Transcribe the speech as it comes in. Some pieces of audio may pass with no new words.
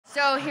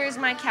So here's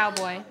my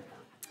cowboy.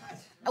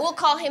 I will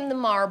call him the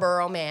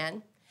Marlboro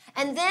Man.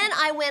 And then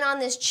I went on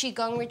this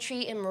Qigong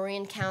retreat in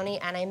Marin County,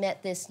 and I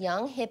met this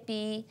young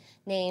hippie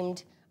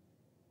named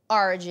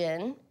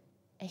Arjun,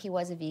 and he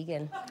was a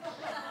vegan.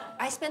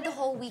 I spent the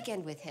whole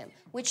weekend with him,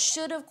 which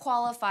should have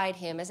qualified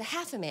him as a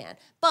half a man,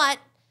 but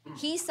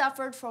he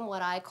suffered from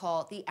what I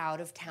call the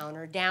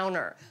out-of-towner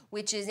downer,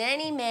 which is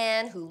any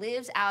man who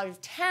lives out of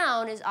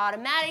town is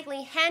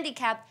automatically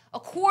handicapped a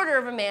quarter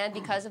of a man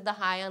because of the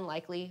high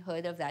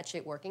unlikelihood of that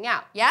shit working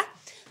out, yeah?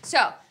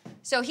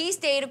 So he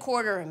stayed a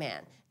quarter of a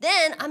man.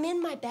 Then I'm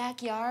in my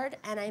backyard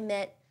and I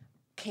met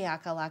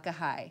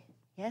Keakalakahai.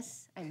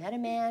 Yes, I met a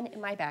man in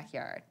my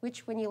backyard,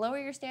 which when you lower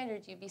your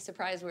standards, you'd be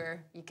surprised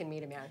where you can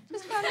meet a man.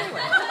 Just about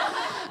anywhere.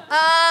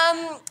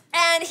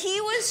 And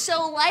he was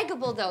so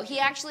likable, though. He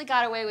actually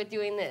got away with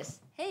doing this.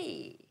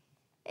 Hey,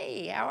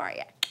 how are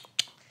you?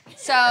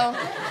 So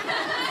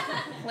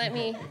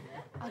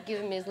I'll give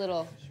him his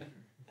little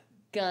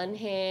gun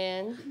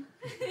hand.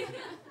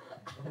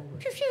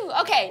 Pew, pew.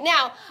 Okay,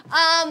 now,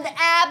 the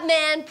ab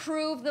man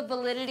proved the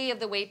validity of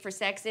the Wait for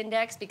Sex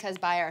Index because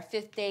by our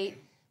 5th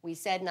date, we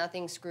said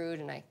nothing, screwed,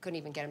 and I couldn't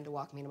even get him to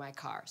walk me to my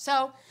car.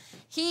 So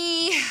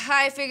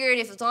I figured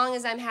as long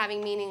as I'm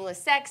having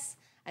meaningless sex,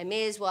 I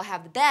may as well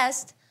have the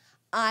best.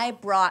 I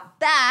brought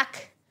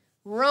back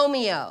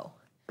Romeo.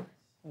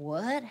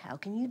 What? How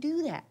can you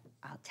do that?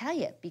 I'll tell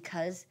you,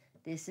 because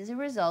this is a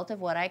result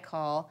of what I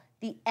call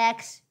the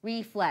X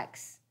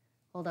reflex.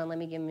 Hold on, let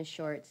me give him his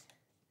shorts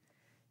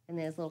and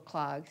then his little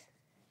clogs.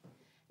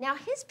 Now,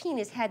 his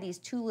penis had these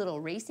 2 little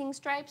racing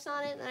stripes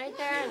on it right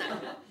there, and I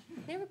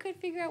never could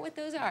figure out what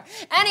those are.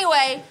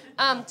 Anyway,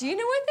 do you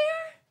know what they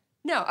are?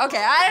 No,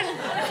 okay,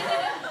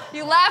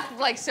 you laughed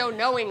like so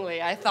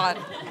knowingly, I thought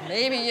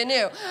maybe you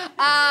knew.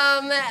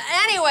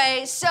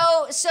 Anyway,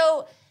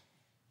 so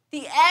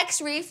the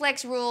X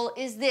reflex rule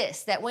is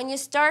this, that when you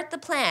start the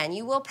plan,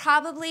 you will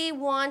probably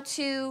want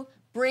to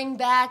bring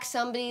back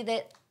somebody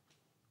that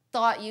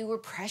thought you were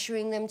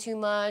pressuring them too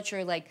much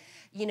or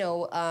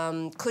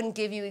couldn't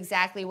give you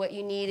exactly what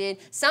you needed.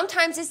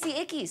 Sometimes it's the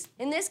ickies.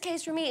 In this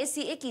case for me, it's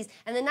the ickies.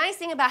 And the nice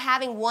thing about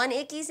having 1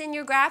 ickies in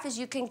your graph is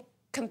you can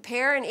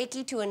compare an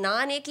icky to a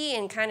non-icky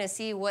and kind of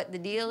see what the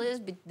deal is,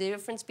 the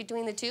difference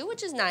between the two,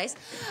 which is nice.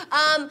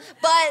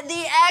 But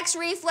the X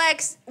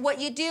reflex, what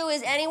you do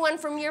is anyone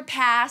from your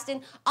past,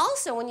 and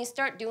also when you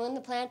start doing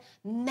the plan,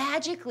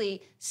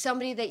 magically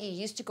somebody that you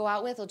used to go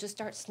out with will just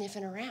start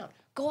sniffing around.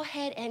 Go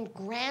ahead and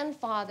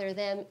grandfather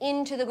them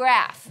into the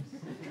graph,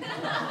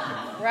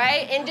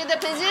 right? Into the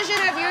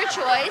position of your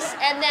choice,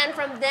 and then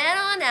from then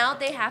on out,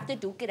 they have to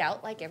duke it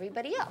out like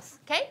everybody else,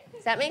 okay?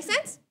 Does that make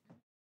sense?